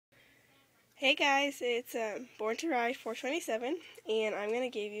Hey guys, it's Born to Ride 427, and I'm going to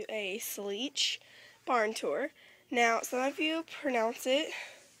give you a Schleich barn tour. Now, some of you pronounce it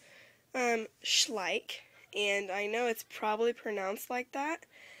Schleich, and I know it's probably pronounced like that,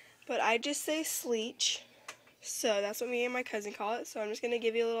 but I just say Schleich, so that's what me and my cousin call it, so I'm just going to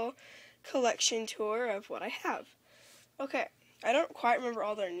give you a little collection tour of what I have. Okay, I don't quite remember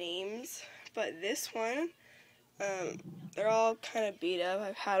all their names, but this one, they're all kind of beat up.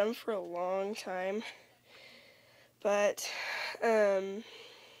 I've had them for a long time. But I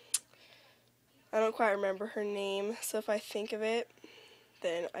don't quite remember her name, so if I think of it,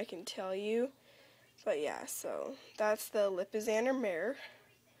 then I can tell you. But yeah, so that's the Lipizzanner mare.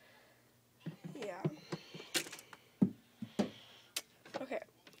 Yeah. Okay.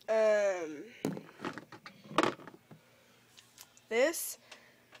 This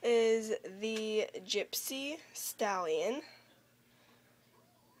is the Gypsy Stallion.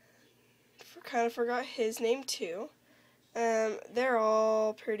 Kind of forgot his name too. They're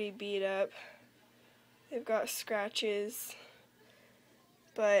all pretty beat up. They've got scratches,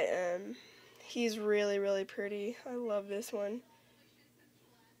 but he's really, really pretty. I love this one.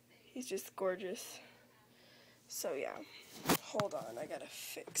 He's just gorgeous. So yeah, hold on, I gotta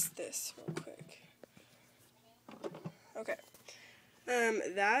fix this real quick. Okay,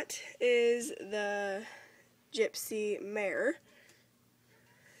 that is the Gypsy mare.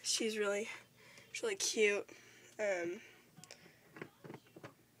 She's really cute.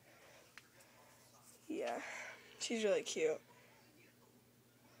 Yeah, she's really cute.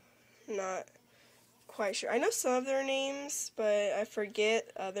 Not quite sure. I know some of their names, but I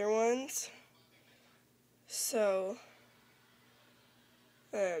forget other ones. So,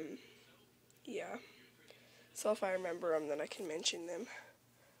 yeah. So if I remember them, then I can mention them.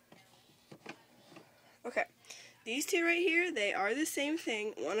 Okay. These two right here, they are the same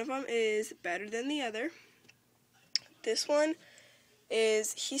thing. One of them is better than the other. This one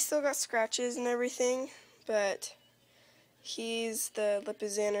he's still got scratches and everything, but he's the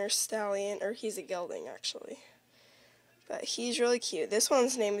Lipizzanner Stallion, or he's a gelding actually. But he's really cute. This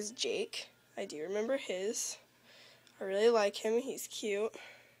one's name is Jake. I do remember his. I really like him. He's cute.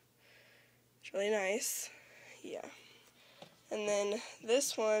 It's really nice. Yeah. And then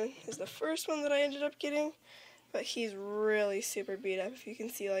this one is the first one that I ended up getting, but he's really super beat up. If you can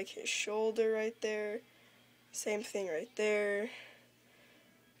see like his shoulder right there. Same thing right there.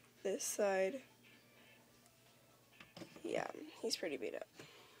 This side. Yeah, he's pretty beat up.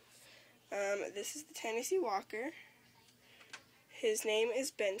 This is the Tennessee Walker. His name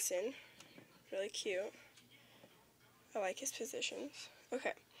is Benson. Really cute. I like his positions.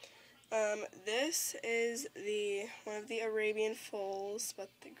 Okay. This is one of the Arabian foals, but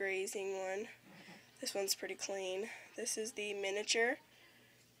the grazing one. This one's pretty clean. This is the miniature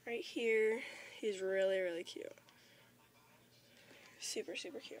right here. He's really, really cute. Super,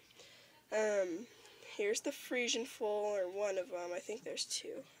 super cute. Here's the Frisian foal, or one of them. I think there's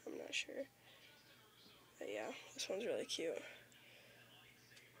two. I'm not sure. But yeah, this one's really cute.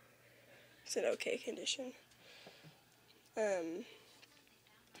 It's in okay condition.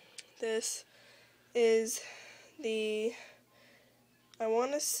 This is the, I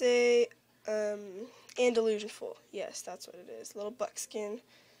want to say, Andalusian foal. Yes, that's what it is. Little buckskin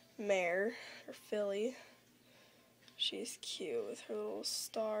mare, or filly. She's cute with her little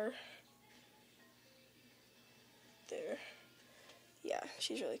star there. Yeah,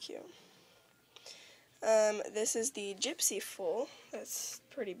 she's really cute. This is the Gypsy foal. That's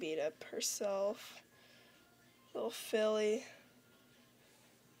pretty beat up herself. Little filly.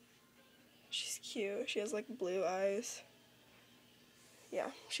 She's cute. She has like blue eyes.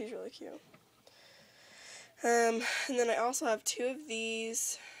 Yeah, she's really cute. And then I also have two of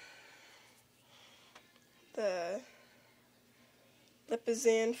these. The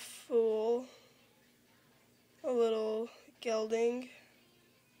Lipizzanner foal. A little gelding.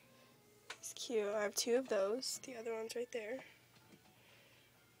 It's cute. I have two of those. The other one's right there.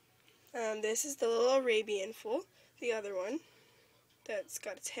 This is the little Arabian foal. The other one. That's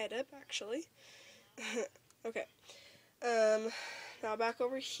got its head up, actually. Okay. Now back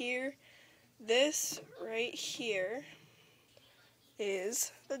over here. This right here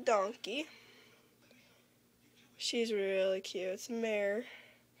is the donkey. She's really cute. It's a mare.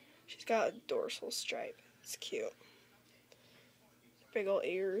 She's got a dorsal stripe. It's cute. Big old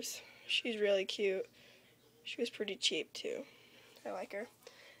ears. She's really cute. She was pretty cheap too. I like her.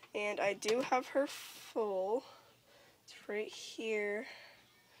 And I do have her foal. It's right here.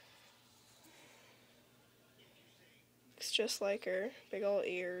 Looks just like her. Big old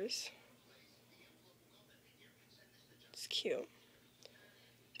ears. It's cute.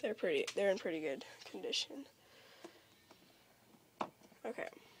 They're in pretty good condition. Okay.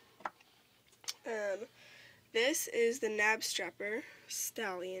 This is the Knabstrapper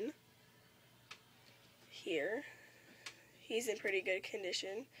Stallion here. He's in pretty good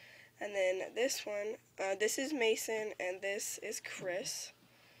condition. And then this one, this is Mason, and this is Chris.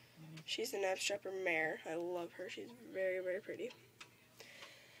 She's the Knabstrapper mare. I love her. She's very, very pretty.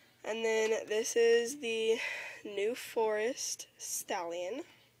 And then this is the New Forest Stallion.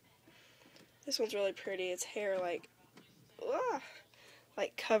 This one's really pretty. Its hair like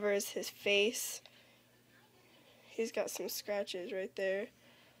covers his face. He's got some scratches right there.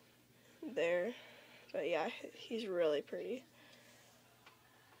 But yeah, he's really pretty.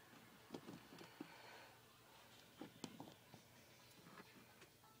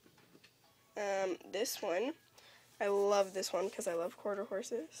 This one, I love this one because I love quarter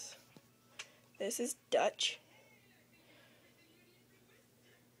horses. This is Dutch.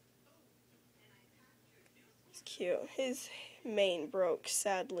 It's cute. His mane broke,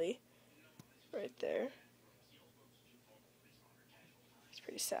 sadly, right there. It's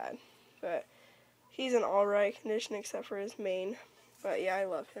pretty sad, but he's in alright condition except for his mane. But yeah, I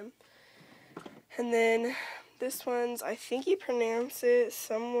love him. And then this one's, I think you pronounce it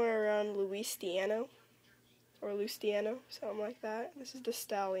somewhere around Louisiano, or Luciano, something like that. This is the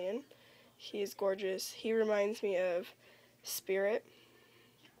Stallion. He is gorgeous. He reminds me of Spirit,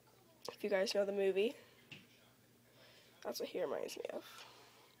 if you guys know the movie. That's what he reminds me of.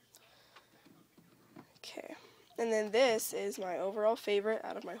 Okay, and then this is my overall favorite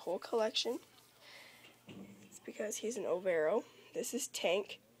out of my whole collection. It's because he's an Overo. This is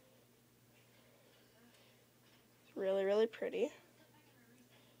Tank. Really, really pretty.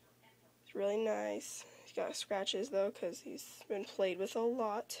 It's really nice. He's got scratches though because he's been played with a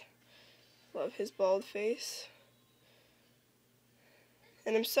lot. Love his bald face.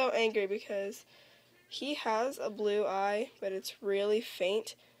 And I'm so angry because he has a blue eye, but it's really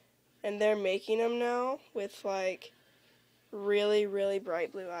faint. And they're making him now with like really, really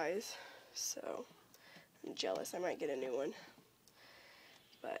bright blue eyes. So I'm jealous. I might get a new one.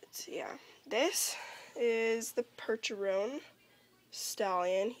 But yeah, this is the Percheron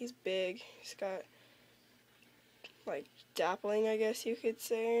Stallion. He's big. He's got like dappling, I guess you could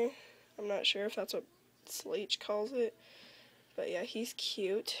say. I'm not sure if that's what Schleich calls it. But yeah, he's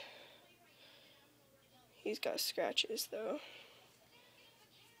cute. He's got scratches though.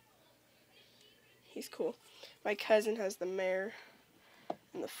 He's cool. My cousin has the mare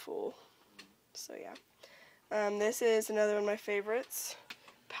and the foal. So yeah. This is another one of my favorites.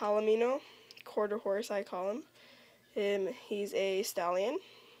 Palomino. Quarter horse, I call him. He's a stallion.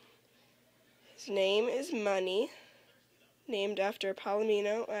 His name is Money, named after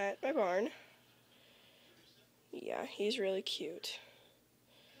Palomino at my barn. Yeah, he's really cute.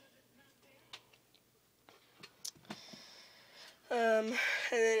 And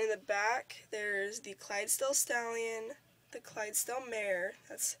then in the back, there's the Clydesdale Stallion, the Clydesdale Mare.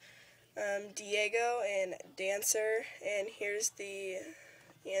 That's Diego and Dancer. And here's the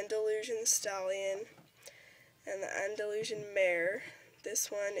Andalusian Stallion and the Andalusian Mare. This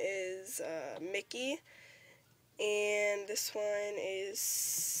one is Mickey, and this one is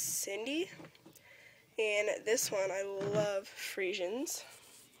Cindy, and this one I love Frisians.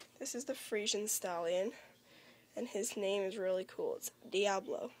 This is the Frisian Stallion, and his name is really cool. It's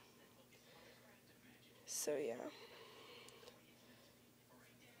Diablo. So yeah,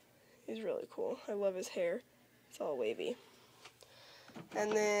 he's really cool. I love his hair. It's all wavy.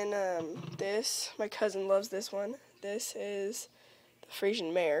 And then this, my cousin loves this one. This is the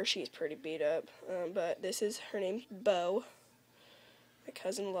Frisian mare. She's pretty beat up, but this is, her name's Bo. My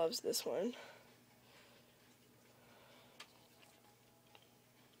cousin loves this one.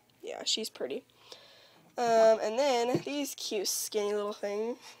 Yeah, she's pretty. And then these cute skinny little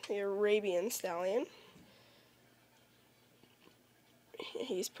things, the Arabian Stallion.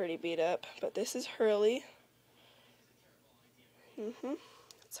 He's pretty beat up, but this is Hurley.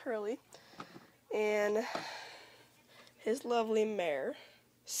 It's Hurley. And his lovely mare,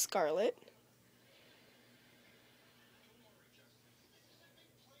 Scarlet.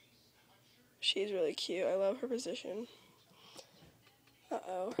 She's really cute. I love her position.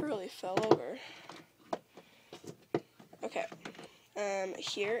 Uh-oh, Hurley fell over. Okay.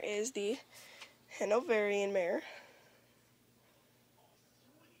 Here is the Hanoverian mare.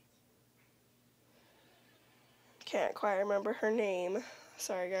 Can't quite remember her name.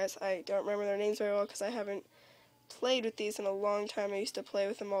 Sorry guys, I don't remember their names very well because I haven't played with these in a long time. I used to play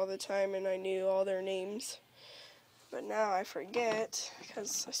with them all the time and I knew all their names. But now I forget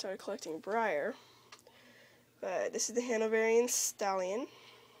because I started collecting Briar. But this is the Hanoverian Stallion.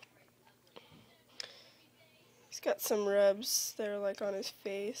 got some rubs that are like on his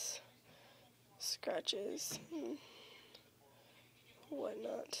face, scratches, and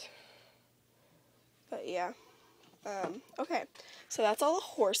whatnot. But yeah. Okay, so that's all the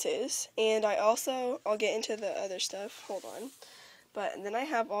horses, and I'll get into the other stuff, hold on. But then I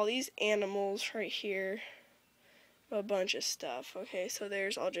have all these animals right here, a bunch of stuff. Okay, so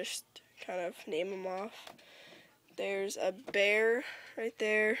I'll just kind of name them off. There's a bear right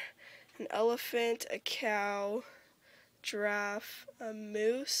there, an elephant, a cow, giraffe, a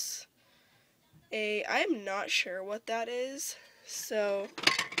moose, I'm not sure what that is, so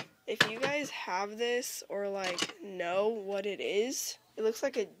if you guys have this or like know what it is, it looks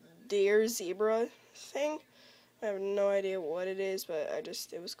like a deer zebra thing. I have no idea what it is, but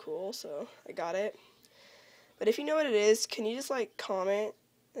it was cool, so I got it. But if you know what it is, can you just like comment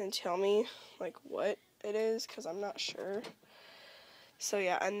and tell me like what it is, because I'm not sure. So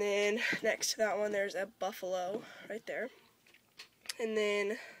yeah, and then next to that one there's a buffalo right there. And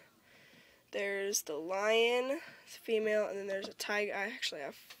then there's the lion, it's female, and then there's a tiger. I actually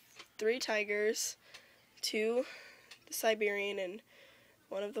have 3 tigers, 2 the Siberian and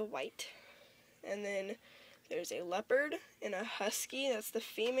 1 of the white. And then there's a leopard and a husky, that's the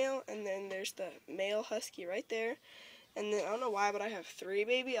female, and then there's the male husky right there. And then I don't know why, but I have 3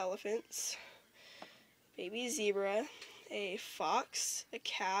 baby elephants, baby zebra, a fox, a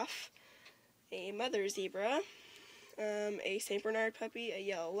calf, a mother zebra, a St. Bernard puppy, a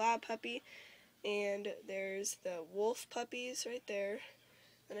yellow lab puppy, and there's the wolf puppies right there.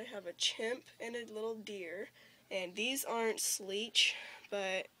 And I have a chimp and a little deer. And these aren't Schleich,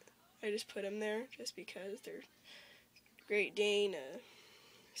 but I just put them there just because they're Great Dane, a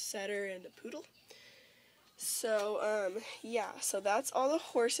setter, and a poodle. So, yeah, so that's all the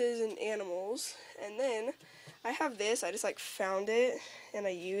horses and animals. And then I have this, I just like found it, and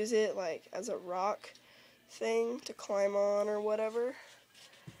I use it like as a rock thing to climb on or whatever.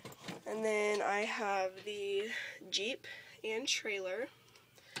 And then I have the Jeep and trailer.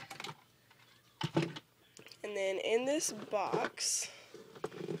 And then in this box,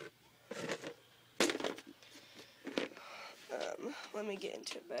 let me get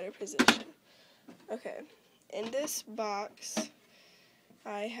into a better position. Okay, in this box,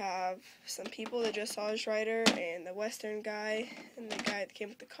 I have some people, the dressage rider and the Western guy and the guy that came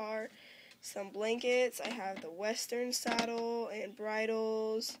with the car. Some blankets. I have the Western saddle and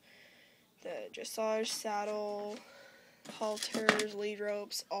bridles, the dressage saddle, halters, lead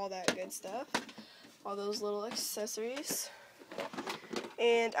ropes, all that good stuff. All those little accessories.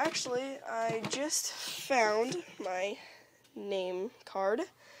 And actually, I just found my name card,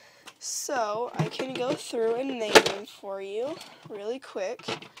 so I can go through and name them for you really quick.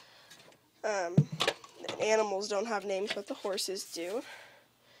 Animals don't have names, but the horses do.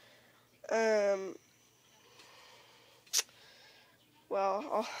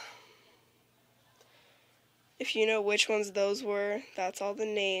 Well, if you know which ones those were, that's all the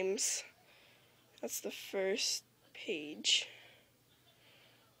names. That's the first page.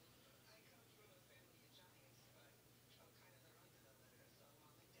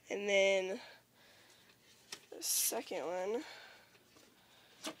 And then the second one,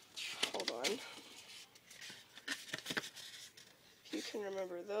 hold on. If you can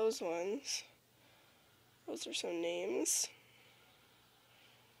remember those ones, those are some names.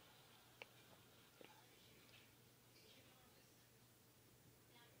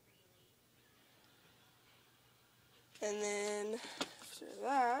 And then after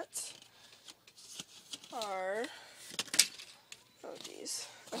that are, oh geez,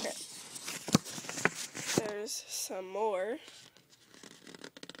 okay, there's some more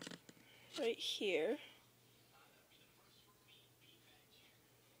right here.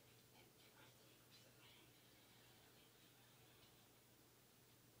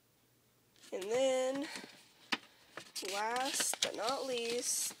 And then last but not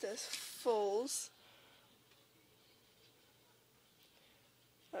least, the foals.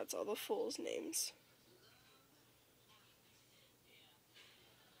 That's all the foals' names.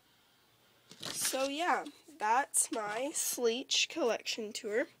 So yeah, that's my Schleich collection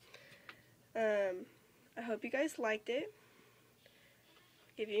tour. I hope you guys liked it.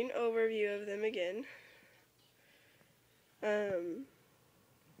 Give you an overview of them again.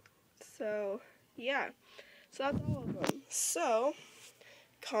 So yeah, so that's all of them. So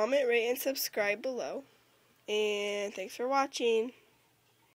comment, rate, and subscribe below. And thanks for watching.